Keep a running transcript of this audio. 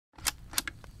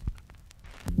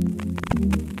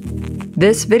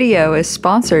This video is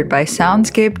sponsored by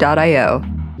Soundscape.io.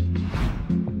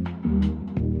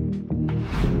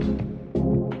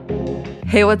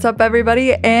 Hey, what's up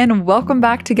everybody, and welcome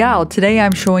back to Gal. Today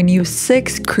I'm showing you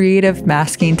 6 creative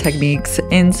masking techniques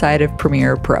inside of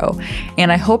Premiere Pro,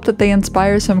 and I hope that they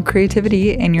inspire some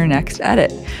creativity in your next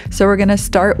edit. So we're gonna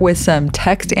start with some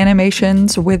text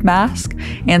animations with mask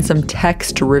and some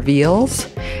text reveals,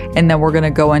 and then we're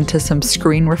gonna go into some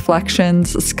screen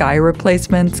reflections, sky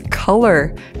replacements,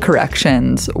 color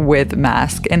corrections with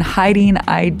mask, and hiding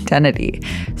identity.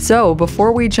 So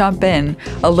before we jump in,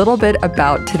 a little bit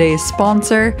about today's sponsor,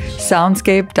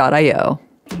 Soundscape.io.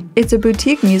 It's a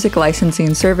boutique music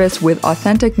licensing service with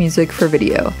authentic music for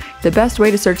video. The best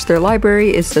way to search their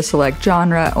library is to select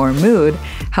genre or mood.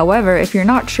 However, if you're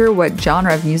not sure what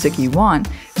genre of music you want,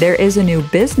 there is a new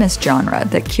business genre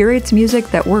that curates music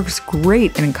that works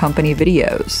great in company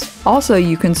videos. Also,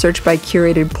 you can search by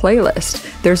curated playlist.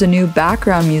 There's a new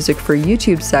background music for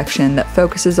YouTube section that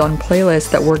focuses on playlists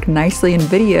that work nicely in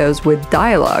videos with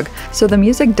dialogue, so the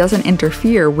music doesn't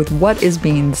interfere with what is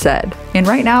being said. And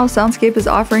right now, Soundscape is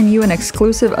offering you an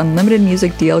exclusive unlimited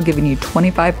music deal, giving you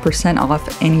 25%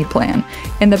 off any plan.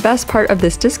 And the best part of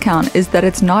this discount is that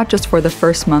it's not just for the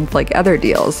first month like other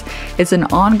deals. It's an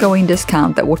ongoing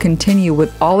discount that will continue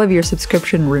with all of your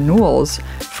subscription renewals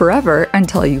forever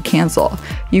until you cancel.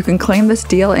 You can claim this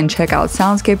deal and check out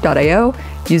Soundscape.io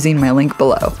using my link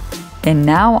below. And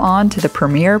now on to the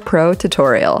Premiere Pro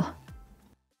tutorial.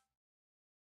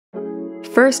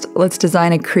 First, let's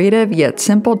design a creative yet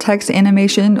simple text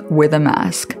animation with a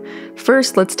mask.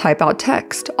 First, let's type out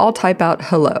text. I'll type out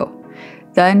hello.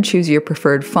 Then choose your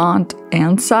preferred font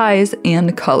and size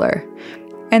and color.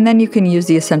 And then you can use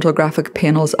the Essential Graphic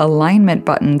Panel's alignment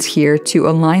buttons here to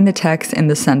align the text in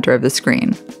the center of the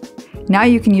screen. Now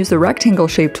you can use the rectangle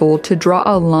shape tool to draw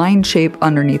a line shape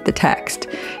underneath the text.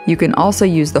 You can also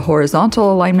use the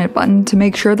horizontal alignment button to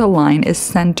make sure the line is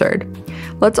centered.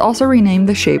 Let's also rename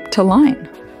the shape to line.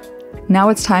 Now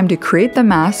it's time to create the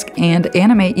mask and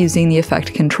animate using the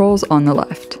effect controls on the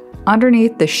left.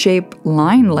 Underneath the shape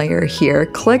line layer here,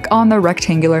 click on the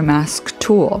rectangular mask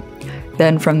tool.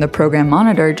 Then from the program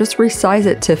monitor, just resize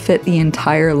it to fit the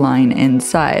entire line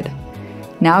inside.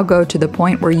 Now go to the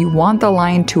point where you want the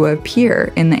line to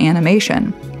appear in the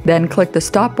animation. Then click the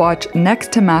stopwatch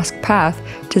next to mask path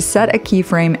to set a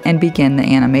keyframe and begin the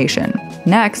animation.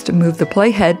 Next, move the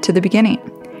playhead to the beginning,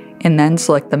 and then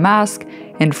select the mask,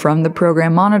 and from the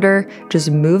program monitor,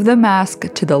 just move the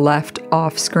mask to the left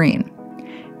off screen.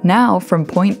 Now from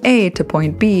point A to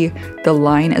point B, the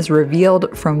line is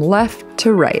revealed from left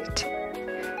to right.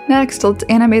 Next, let's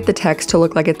animate the text to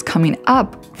look like it's coming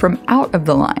up from out of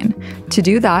the line. To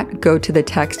do that, go to the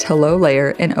text hello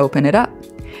layer and open it up.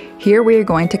 Here we are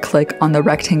going to click on the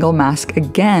rectangle mask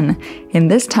again, and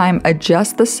this time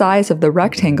adjust the size of the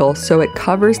rectangle so it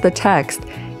covers the text,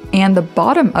 and the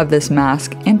bottom of this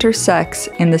mask intersects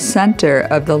in the center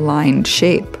of the line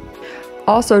shape.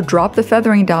 Also, drop the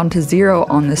feathering down to 0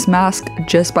 on this mask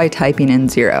just by typing in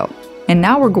 0. And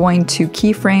now we're going to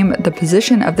keyframe the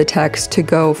position of the text to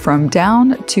go from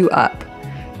down to up.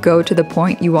 Go to the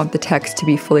point you want the text to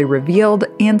be fully revealed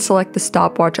and select the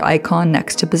stopwatch icon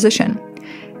next to position.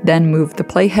 Then move the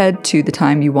playhead to the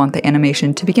time you want the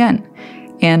animation to begin,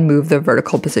 and move the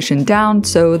vertical position down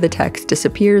so the text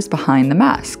disappears behind the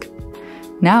mask.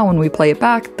 Now when we play it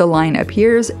back, the line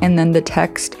appears and then the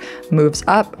text moves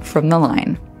up from the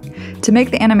line. To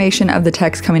make the animation of the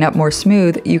text coming up more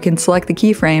smooth, you can select the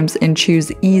keyframes and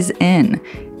choose Ease In,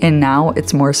 and now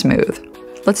it's more smooth.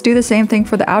 Let's do the same thing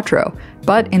for the outro,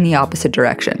 but in the opposite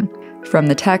direction. From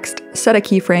the text, set a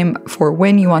keyframe for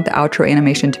when you want the outro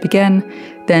animation to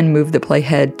begin, then move the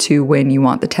playhead to when you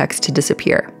want the text to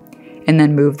disappear, and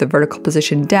then move the vertical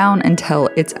position down until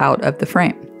it's out of the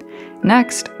frame.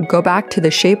 Next, go back to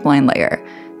the shape line layer.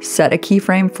 Set a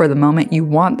keyframe for the moment you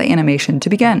want the animation to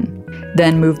begin.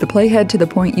 Then move the playhead to the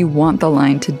point you want the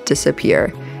line to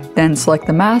disappear. Then select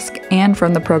the mask, and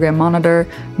from the program monitor,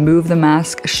 move the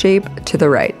mask shape to the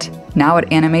right. Now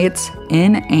it animates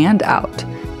in and out.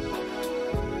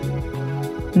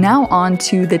 Now on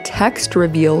to the text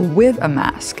reveal with a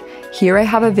mask. Here I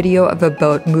have a video of a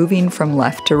boat moving from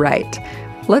left to right.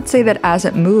 Let's say that as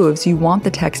it moves, you want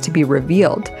the text to be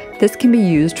revealed. This can be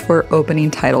used for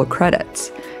opening title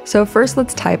credits. So first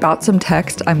let's type out some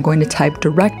text. I'm going to type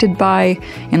directed by,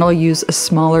 and I'll use a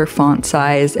smaller font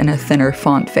size and a thinner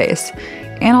font face.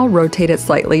 And I'll rotate it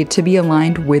slightly to be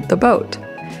aligned with the boat.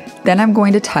 Then I'm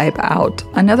going to type out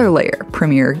another layer,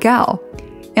 Premiere Gal,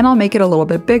 and I'll make it a little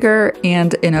bit bigger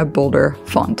and in a bolder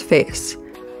font face.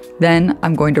 Then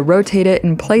I'm going to rotate it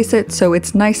and place it so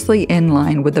it's nicely in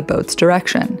line with the boat's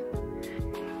direction.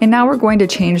 And now we're going to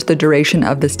change the duration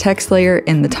of this text layer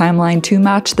in the timeline to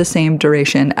match the same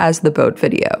duration as the boat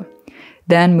video.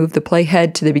 Then move the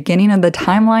playhead to the beginning of the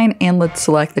timeline and let's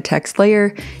select the text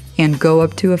layer and go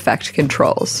up to Effect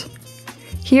Controls.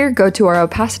 Here, go to our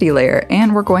opacity layer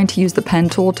and we're going to use the pen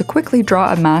tool to quickly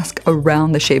draw a mask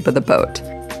around the shape of the boat.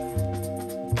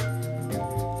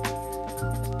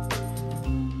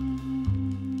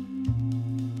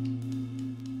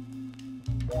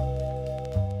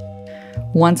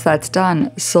 Once that's done,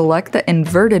 select the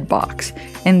inverted box,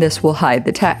 and this will hide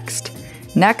the text.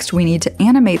 Next, we need to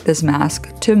animate this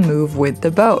mask to move with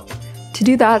the boat. To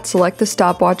do that, select the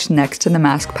stopwatch next to the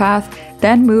mask path,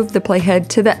 then move the playhead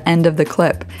to the end of the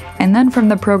clip, and then from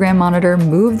the program monitor,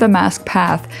 move the mask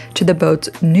path to the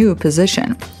boat's new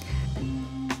position.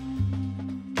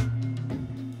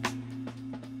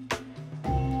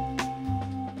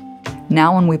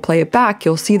 Now when we play it back,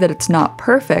 you'll see that it's not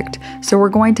perfect, so we're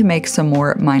going to make some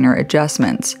more minor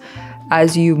adjustments.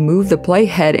 As you move the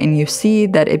playhead and you see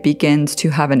that it begins to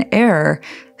have an error,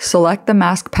 select the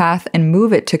mask path and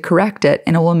move it to correct it,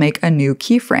 and it will make a new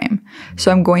keyframe.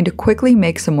 So I'm going to quickly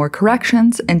make some more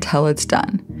corrections until it's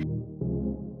done.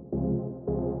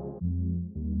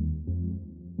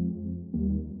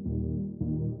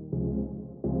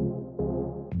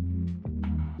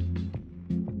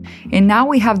 And now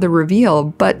we have the reveal,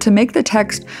 but to make the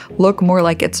text look more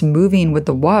like it's moving with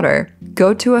the water,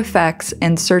 go to Effects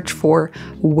and search for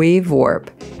Wave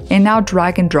Warp, and now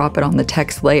drag and drop it on the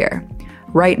text layer.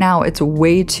 Right now it's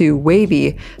way too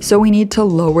wavy, so we need to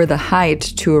lower the height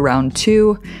to around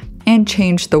 2 and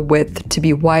change the width to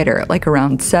be wider, like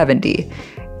around 70.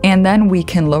 And then we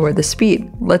can lower the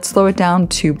speed. Let's slow it down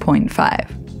to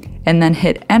 0.5. And then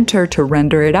hit Enter to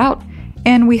render it out,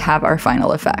 and we have our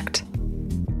final effect.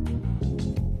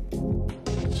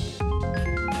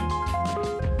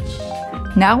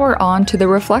 Now we're on to the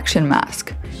reflection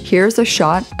mask. Here's a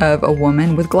shot of a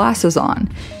woman with glasses on.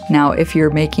 Now, if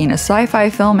you're making a sci-fi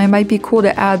film, it might be cool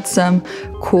to add some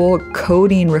cool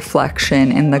coding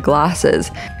reflection in the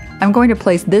glasses. I'm going to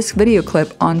place this video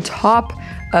clip on top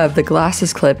of the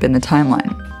glasses clip in the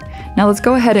timeline. Now let's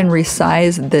go ahead and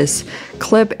resize this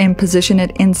clip and position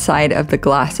it inside of the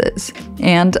glasses.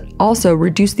 And also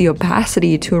reduce the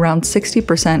opacity to around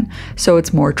 60% so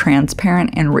it's more transparent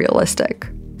and realistic.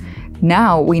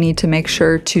 Now we need to make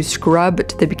sure to scrub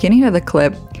to the beginning of the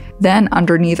clip, then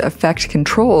underneath Effect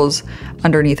Controls,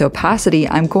 underneath Opacity,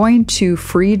 I'm going to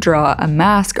free draw a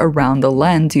mask around the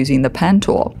lens using the pen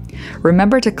tool.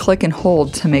 Remember to click and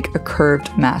hold to make a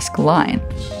curved mask line.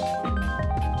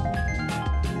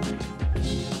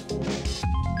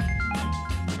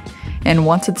 And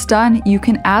once it's done, you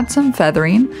can add some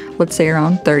feathering, let's say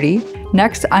around 30.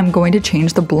 Next, I'm going to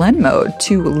change the blend mode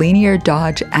to Linear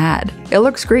Dodge Add. It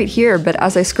looks great here, but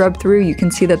as I scrub through, you can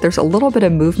see that there's a little bit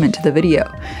of movement to the video.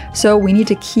 So we need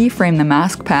to keyframe the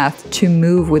mask path to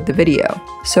move with the video.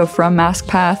 So from mask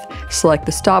path, select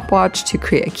the stopwatch to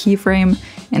create a keyframe,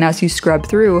 and as you scrub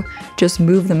through, just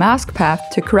move the mask path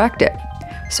to correct it.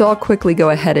 So I'll quickly go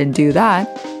ahead and do that.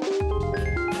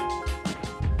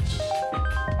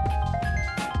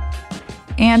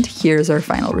 And here's our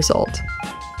final result.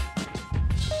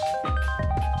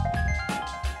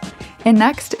 And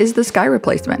next is the sky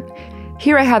replacement.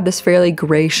 Here I have this fairly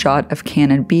gray shot of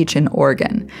Cannon Beach in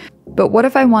Oregon. But what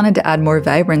if I wanted to add more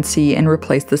vibrancy and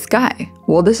replace the sky?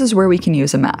 Well, this is where we can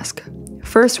use a mask.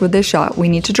 First, with this shot, we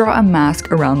need to draw a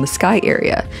mask around the sky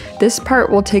area. This part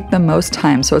will take the most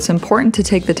time, so it's important to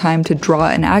take the time to draw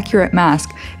an accurate mask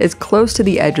as close to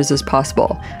the edges as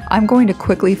possible. I'm going to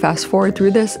quickly fast forward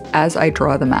through this as I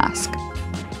draw the mask.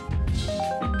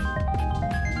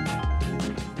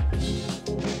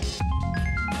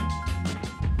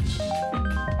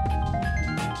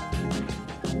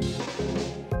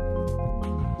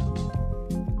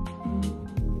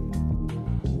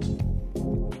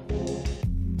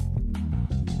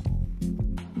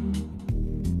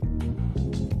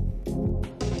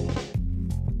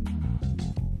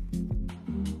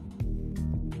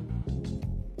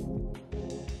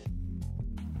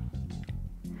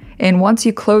 And once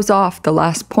you close off the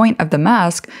last point of the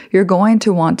mask, you're going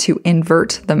to want to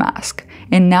invert the mask.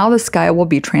 And now the sky will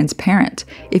be transparent.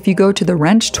 If you go to the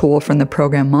wrench tool from the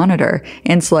program monitor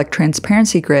and select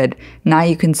Transparency Grid, now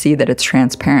you can see that it's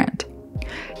transparent.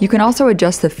 You can also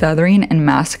adjust the feathering and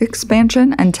mask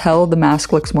expansion until the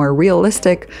mask looks more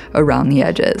realistic around the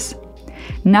edges.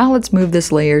 Now let's move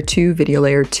this layer to Video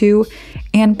Layer 2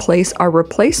 and place our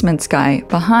replacement sky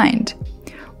behind.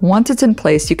 Once it's in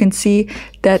place, you can see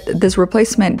that this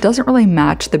replacement doesn't really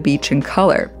match the beach in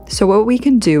color. So what we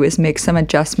can do is make some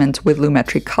adjustments with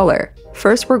Lumetri Color.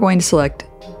 First, we're going to select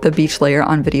the beach layer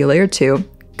on video layer 2,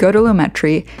 go to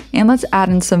Lumetri, and let's add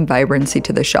in some vibrancy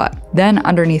to the shot. Then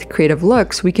underneath creative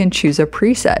looks, we can choose a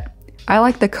preset. I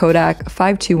like the Kodak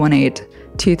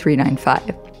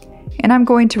 5218-2395. And I'm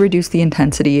going to reduce the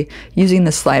intensity using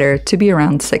the slider to be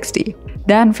around 60.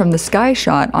 Then from the sky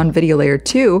shot on video layer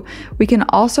 2, we can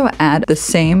also add the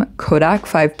same Kodak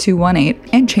 5218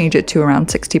 and change it to around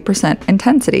 60%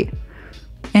 intensity.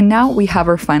 And now we have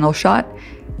our final shot,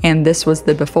 and this was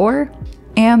the before,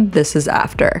 and this is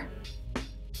after.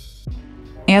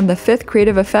 And the fifth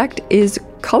creative effect is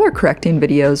color correcting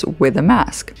videos with a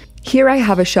mask. Here I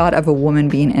have a shot of a woman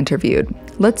being interviewed.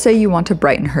 Let's say you want to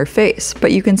brighten her face,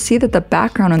 but you can see that the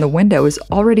background in the window is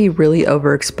already really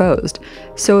overexposed.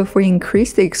 So if we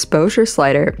increase the exposure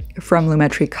slider from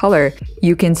Lumetri Color,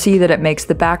 you can see that it makes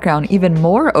the background even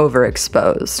more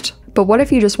overexposed. But what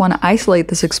if you just want to isolate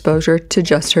this exposure to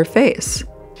just her face?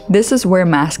 This is where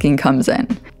masking comes in.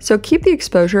 So keep the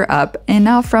exposure up, and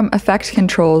now from Effect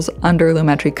Controls under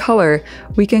Lumetri Color,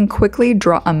 we can quickly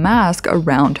draw a mask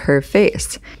around her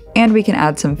face. And we can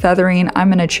add some feathering. I'm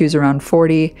going to choose around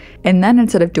 40, and then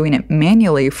instead of doing it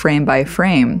manually frame by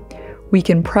frame, we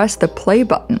can press the play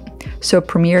button so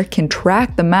Premiere can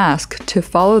track the mask to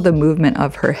follow the movement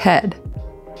of her head.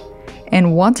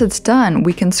 And once it's done,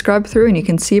 we can scrub through and you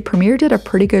can see Premiere did a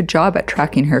pretty good job at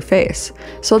tracking her face.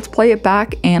 So let's play it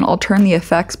back, and I'll turn the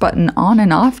effects button on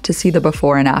and off to see the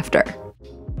before and after.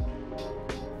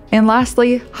 And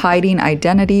lastly, hiding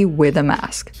identity with a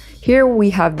mask. Here we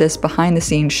have this behind the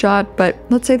scenes shot, but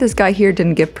let's say this guy here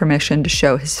didn't give permission to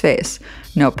show his face.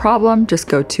 No problem, just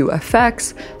go to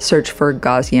Effects, search for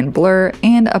Gaussian Blur,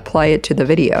 and apply it to the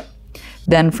video.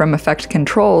 Then from Effect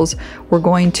Controls, we're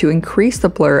going to increase the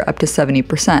blur up to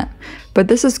 70%, but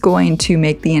this is going to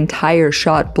make the entire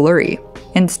shot blurry.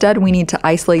 Instead, we need to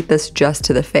isolate this just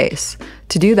to the face.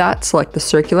 To do that, select the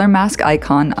circular mask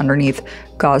icon underneath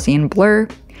Gaussian Blur.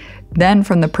 Then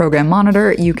from the program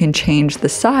monitor, you can change the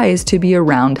size to be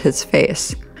around his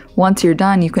face. Once you're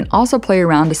done, you can also play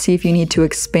around to see if you need to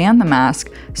expand the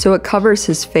mask so it covers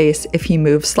his face if he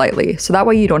moves slightly, so that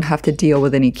way you don't have to deal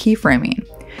with any keyframing.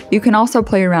 You can also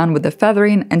play around with the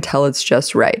feathering until it's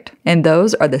just right. And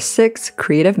those are the 6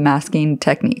 creative masking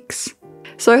techniques.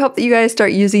 So I hope that you guys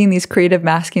start using these creative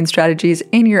masking strategies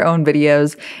in your own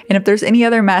videos. And if there's any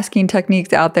other masking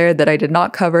techniques out there that I did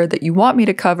not cover that you want me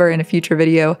to cover in a future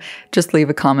video, just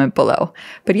leave a comment below.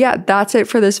 But yeah, that's it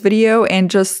for this video. And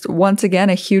just once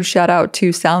again, a huge shout out to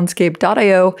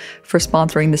Soundscape.io for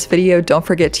sponsoring this video. Don't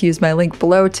forget to use my link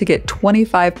below to get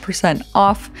 25%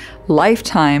 off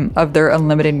lifetime of their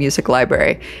unlimited music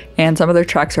library. And some of their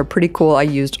tracks are pretty cool. I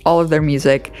used all of their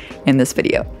music in this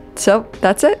video. So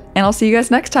that's it, and I'll see you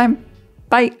guys next time.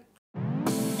 Bye!